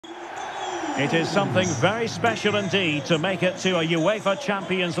It is something very special indeed to make it to a UEFA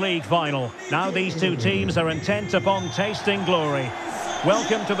Champions League final. Now these two teams are intent upon tasting glory.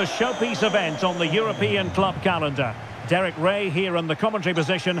 Welcome to the showpiece event on the European club calendar. Derek Ray here in the commentary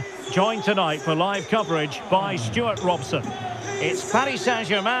position, joined tonight for live coverage by Stuart Robson. It's Paris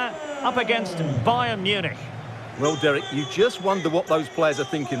Saint-Germain up against Bayern Munich. Well, Derek, you just wonder what those players are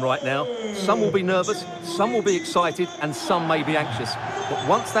thinking right now. Some will be nervous, some will be excited, and some may be anxious. But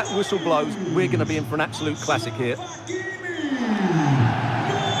once that whistle blows, we're going to be in for an absolute classic here.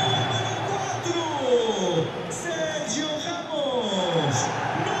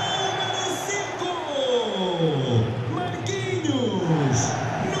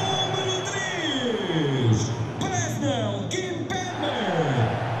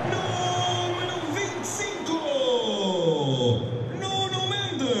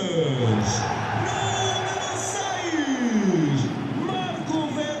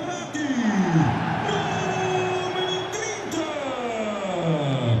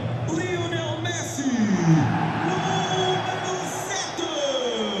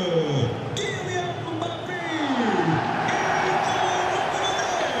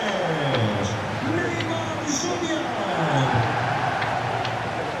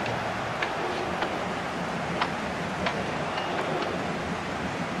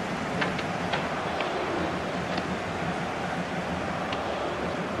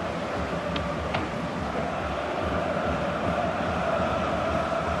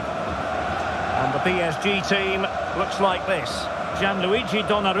 PSG team looks like this. Gianluigi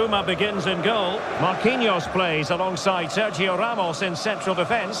Donnarumma begins in goal. Marquinhos plays alongside Sergio Ramos in central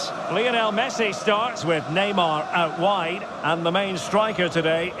defence. Lionel Messi starts with Neymar out wide. And the main striker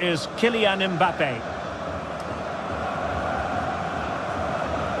today is Kylian Mbappe.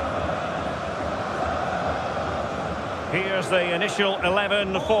 Here's the initial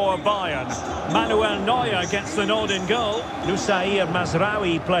 11 for Bayern. Manuel Neuer gets the nod in goal. Noussair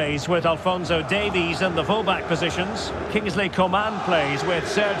Mazraoui plays with Alphonso Davies in the fullback positions. Kingsley Coman plays with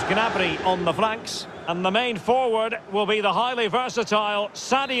Serge Gnabry on the flanks. And the main forward will be the highly versatile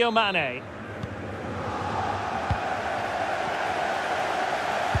Sadio Mane.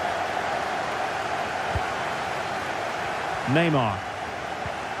 Neymar.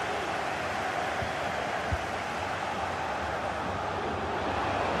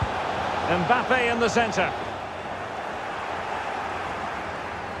 Mbappe in the centre.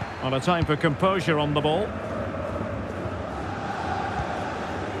 On a time for composure on the ball.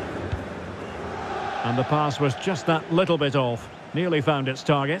 And the pass was just that little bit off. Nearly found its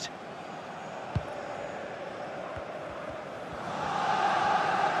target.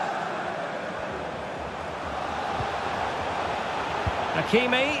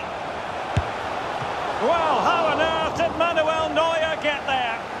 Hakimi. Well, how on earth did Manuel Neuer get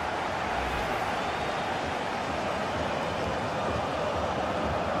there?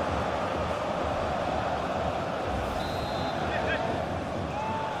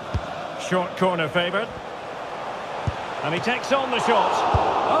 Short corner favoured. And he takes on the shot.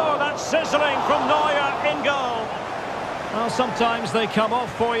 Oh, that's sizzling from Neuer in goal. Well, sometimes they come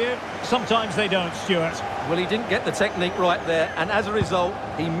off for you, sometimes they don't, Stuart. Well, he didn't get the technique right there, and as a result,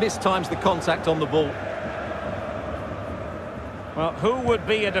 he mistimes the contact on the ball. Well, who would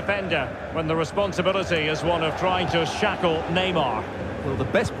be a defender when the responsibility is one of trying to shackle Neymar? Well, the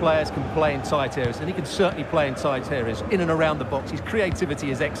best players can play in tight areas, and he can certainly play in tight areas, in and around the box. His creativity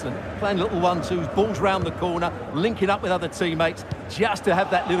is excellent. Playing little 1-2s, balls round the corner, linking up with other teammates, just to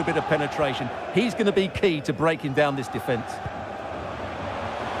have that little bit of penetration. He's going to be key to breaking down this defence.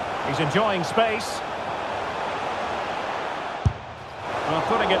 He's enjoying space. Well,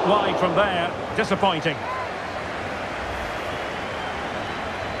 putting it wide from there, disappointing.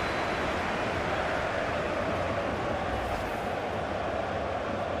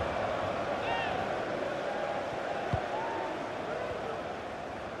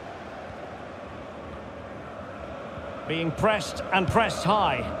 Being pressed and pressed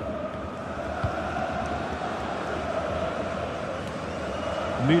high.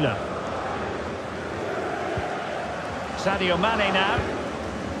 Müller. Sadio Mane now.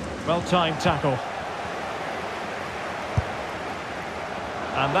 Well-timed tackle.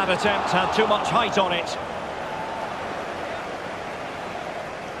 And that attempt had too much height on it.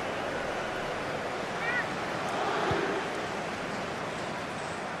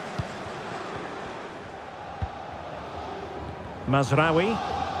 Mazraoui.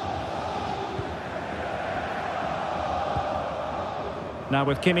 Now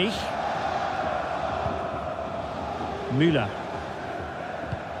with Kimmich. Müller.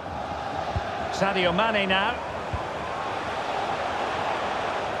 Sadio Mane now.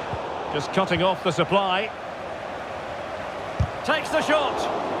 Just cutting off the supply. Takes the shot.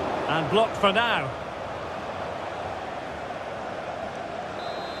 And blocked for now.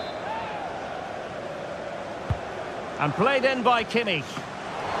 And played in by Kimmich.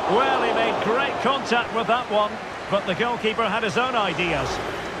 Well, he made great contact with that one, but the goalkeeper had his own ideas.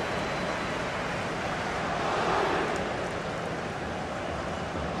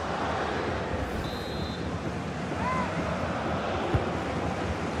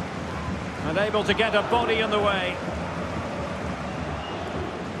 And able to get a body in the way.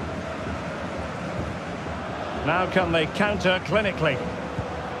 Now can they counter clinically?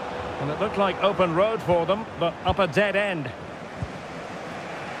 And it looked like open road for them, but up a dead end.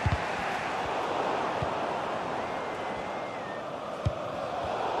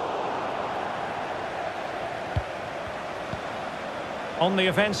 On the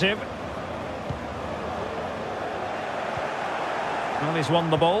offensive. Well, he's won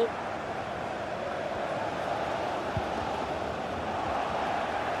the ball.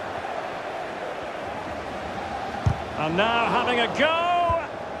 And now having a go.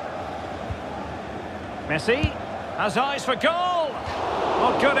 Messi has eyes for goal.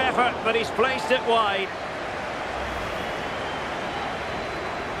 Oh, good effort, but he's placed it wide.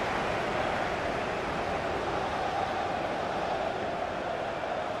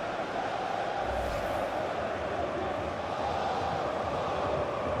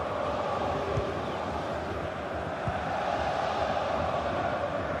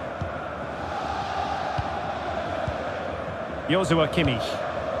 Joshua Kimmich.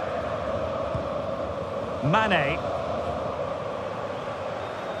 Mane.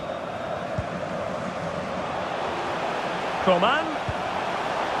 Coman.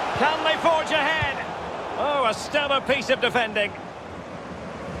 Can they forge ahead? Oh, a stellar piece of defending.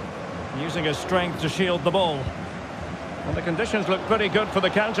 Using his strength to shield the ball. And the conditions look pretty good for the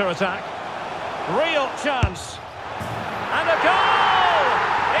counter-attack. Real chance. And a goal!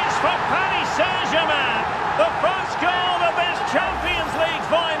 It's for Paris Saint-Germain. The first goal of this Champions League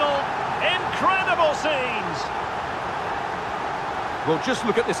final. Incredible scenes. Well, just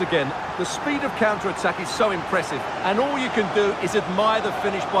look at this again. The speed of counter-attack is so impressive, and all you can do is admire the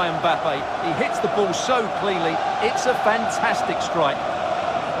finish by Mbappe. He hits the ball so cleanly. It's a fantastic strike.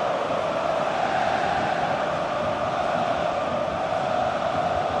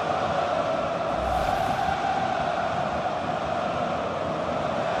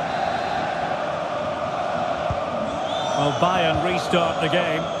 Well, Bayern restart the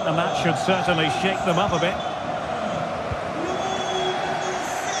game, and that should certainly shake them up a bit.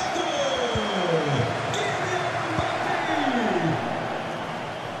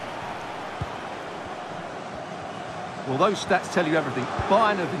 Well, those stats tell you everything.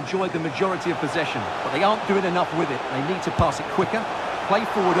 Bayern have enjoyed the majority of possession, but they aren't doing enough with it. They need to pass it quicker, play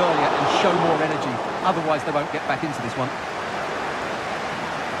forward earlier and show more energy. Otherwise, they won't get back into this one.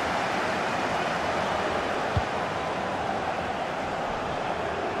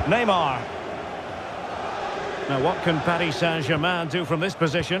 Neymar. Now what can Paris Saint-Germain do from this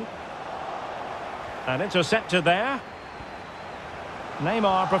position? And intercepted there.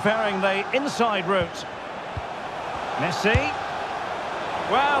 Neymar preferring the inside route. Messi.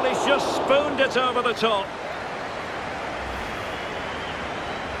 Well, he's just spooned it over the top.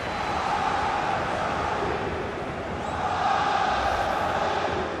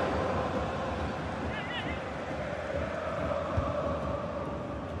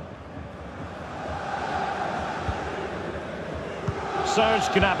 Serge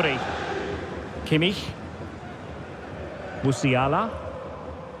Gnabry. Kimmich. Musiala.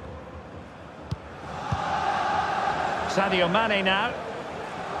 Sadio Mane now.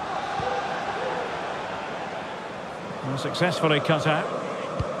 Well, successfully cut out.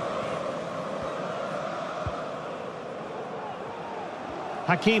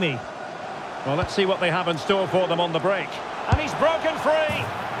 Hakimi. Well, let's see what they have in store for them on the break. And he's broken free.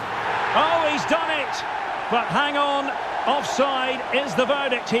 Oh, he's done it. But hang on. Offside is the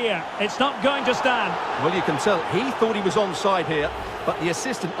verdict here. It's not going to stand. Well, you can tell he thought he was onside here, but the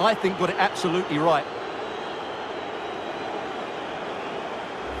assistant, I think, got it absolutely right.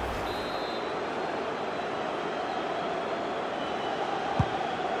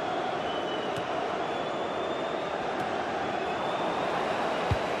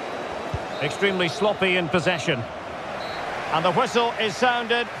 Extremely sloppy in possession. And the whistle is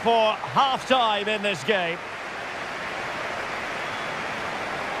sounded for half-time in this game.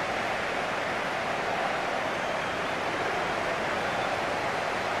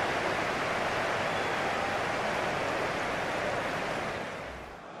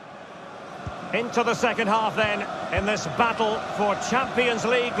 Into the second half then, in this battle for Champions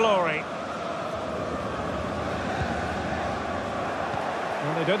League glory.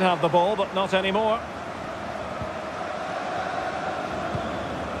 Well, they did have the ball, but not anymore.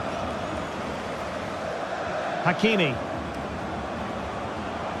 Hakimi.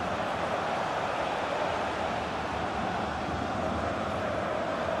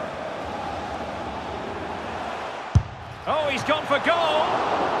 Oh, he's gone for goal.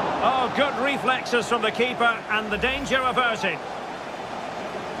 Oh, good reflexes from the keeper, and the danger averted.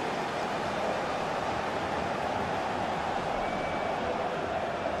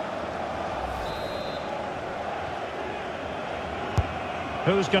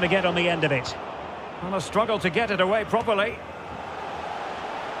 Who's going to get on the end of it? Well, a struggle to get it away properly.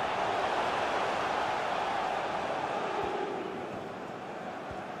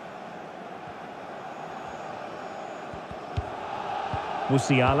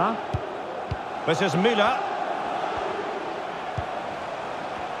 Musiala. This is Müller.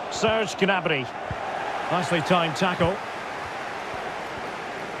 Serge Gnabry. Nicely timed tackle.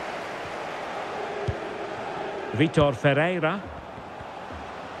 Vitor Ferreira.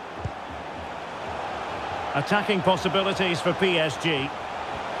 Attacking possibilities for PSG.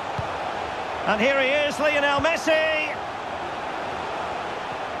 And here he is, Lionel Messi.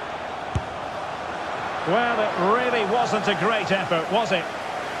 Well, it really wasn't a great effort, was it?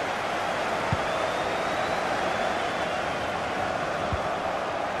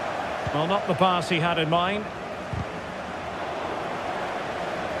 Well, not the pass he had in mind.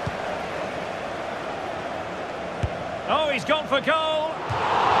 Oh, he's gone for goal.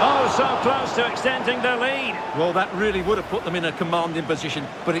 Oh, so close to extending their lead. Well, that really would have put them in a commanding position,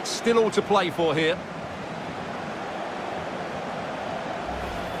 but it's still all to play for here.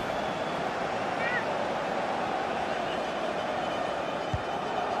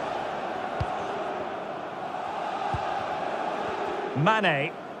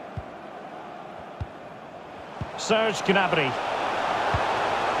 Mane. Serge Gnabry.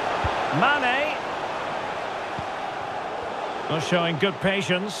 Mane. Well, showing good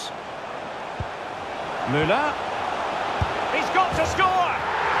patience. Müller. He's got to score!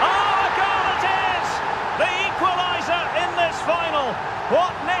 Oh, a goal it is! The equaliser in this final.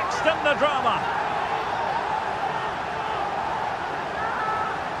 What next in the drama?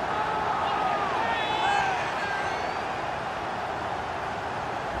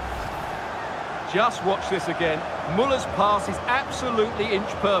 Just watch this again. Müller's pass is absolutely inch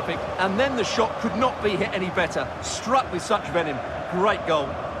perfect, and then the shot could not be hit any better. Struck with such venom. Great goal.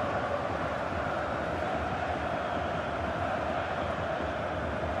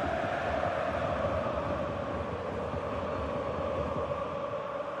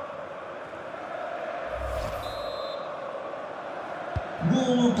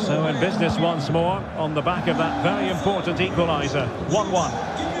 So in business once more, on the back of that very important equaliser.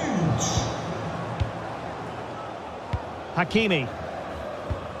 1-1. Hakimi.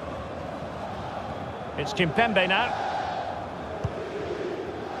 It's Kimpembe now.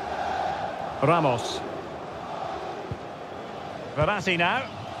 Ramos. Verratti now.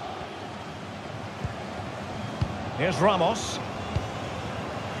 Here's Ramos.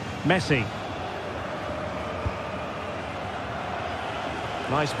 Messi.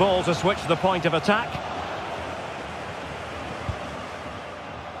 Nice ball to switch the point of attack.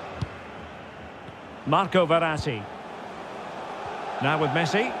 Marco Verratti. Now with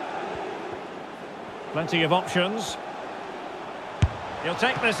Messi. Plenty of options. He'll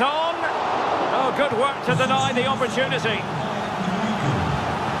take this on. Oh, good work to deny the opportunity.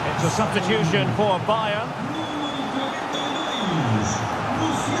 It's a substitution for Bayern.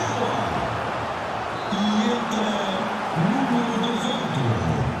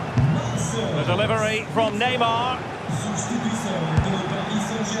 The delivery from Neymar.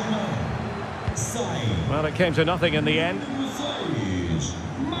 Well, it came to nothing in the end.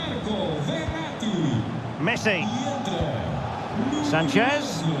 Messi.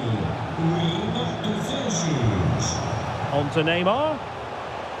 Sanchez. On to Neymar.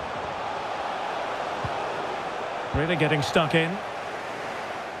 Really getting stuck in.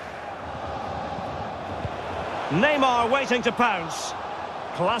 Neymar waiting to pounce.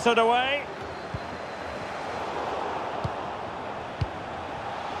 Clattered away.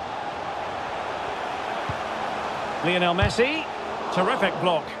 Lionel Messi. Terrific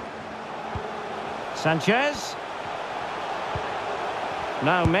block. Sanchez.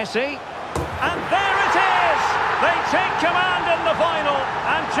 Now Messi. And there it is! They take command in the final.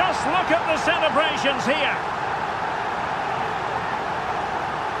 And just look at the celebrations here.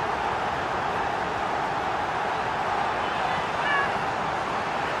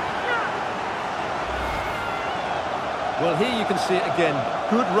 Well, here you can see it again.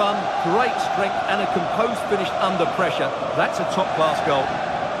 Good run, great strength, and a composed finish under pressure. That's a top-class goal.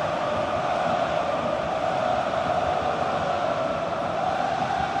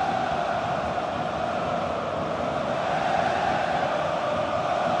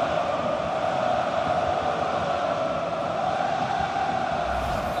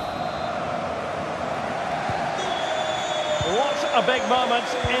 What a big moment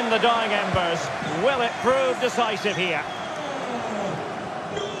in the dying embers. Will it prove decisive here?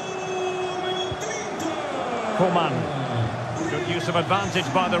 Coman. Good use of advantage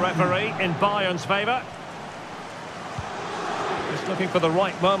by the referee in Bayern's favour. Just looking for the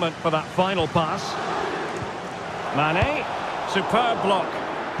right moment for that final pass. Mane. Superb block.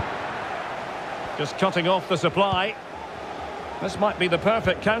 Just cutting off the supply. This might be the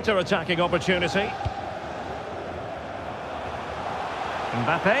perfect counter-attacking opportunity.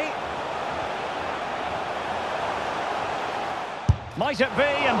 Mbappe. Might it be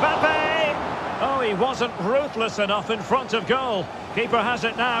Mbappe? Oh, he wasn't ruthless enough in front of goal. Keeper has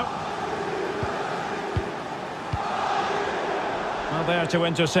it now. Well, there to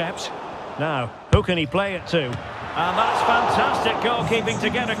intercept. Now, who can he play it to? And that's fantastic goalkeeping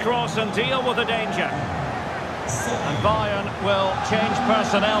to get across and deal with the danger. And Bayern will change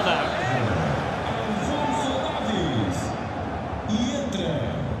personnel now.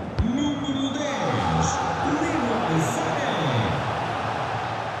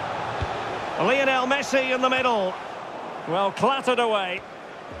 Lionel Messi in the middle. Well, clattered away.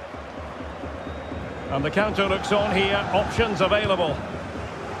 And the counter looks on here. Options available.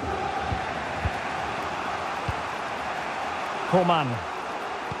 Coman.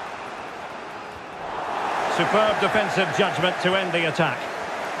 Superb defensive judgment to end the attack.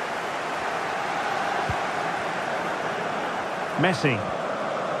 Messi.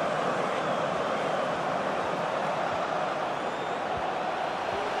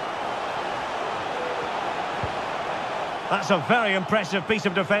 That's a very impressive piece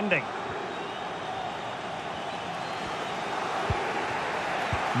of defending.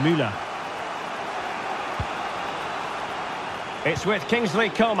 Müller. It's with Kingsley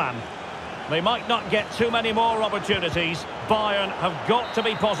Coman. They might not get too many more opportunities. Bayern have got to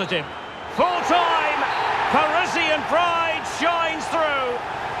be positive. Full time! Parisian pride shines through.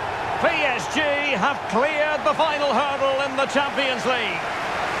 PSG have cleared the final hurdle in the Champions League.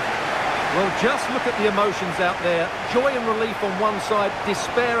 Well, just look at the emotions out there. Joy and relief on one side,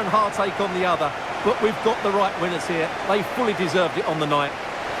 despair and heartache on the other. But we've got the right winners here. They fully deserved it on the night.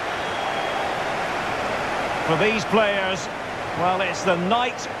 For these players, well, it's the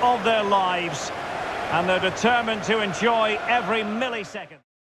night of their lives. And they're determined to enjoy every millisecond.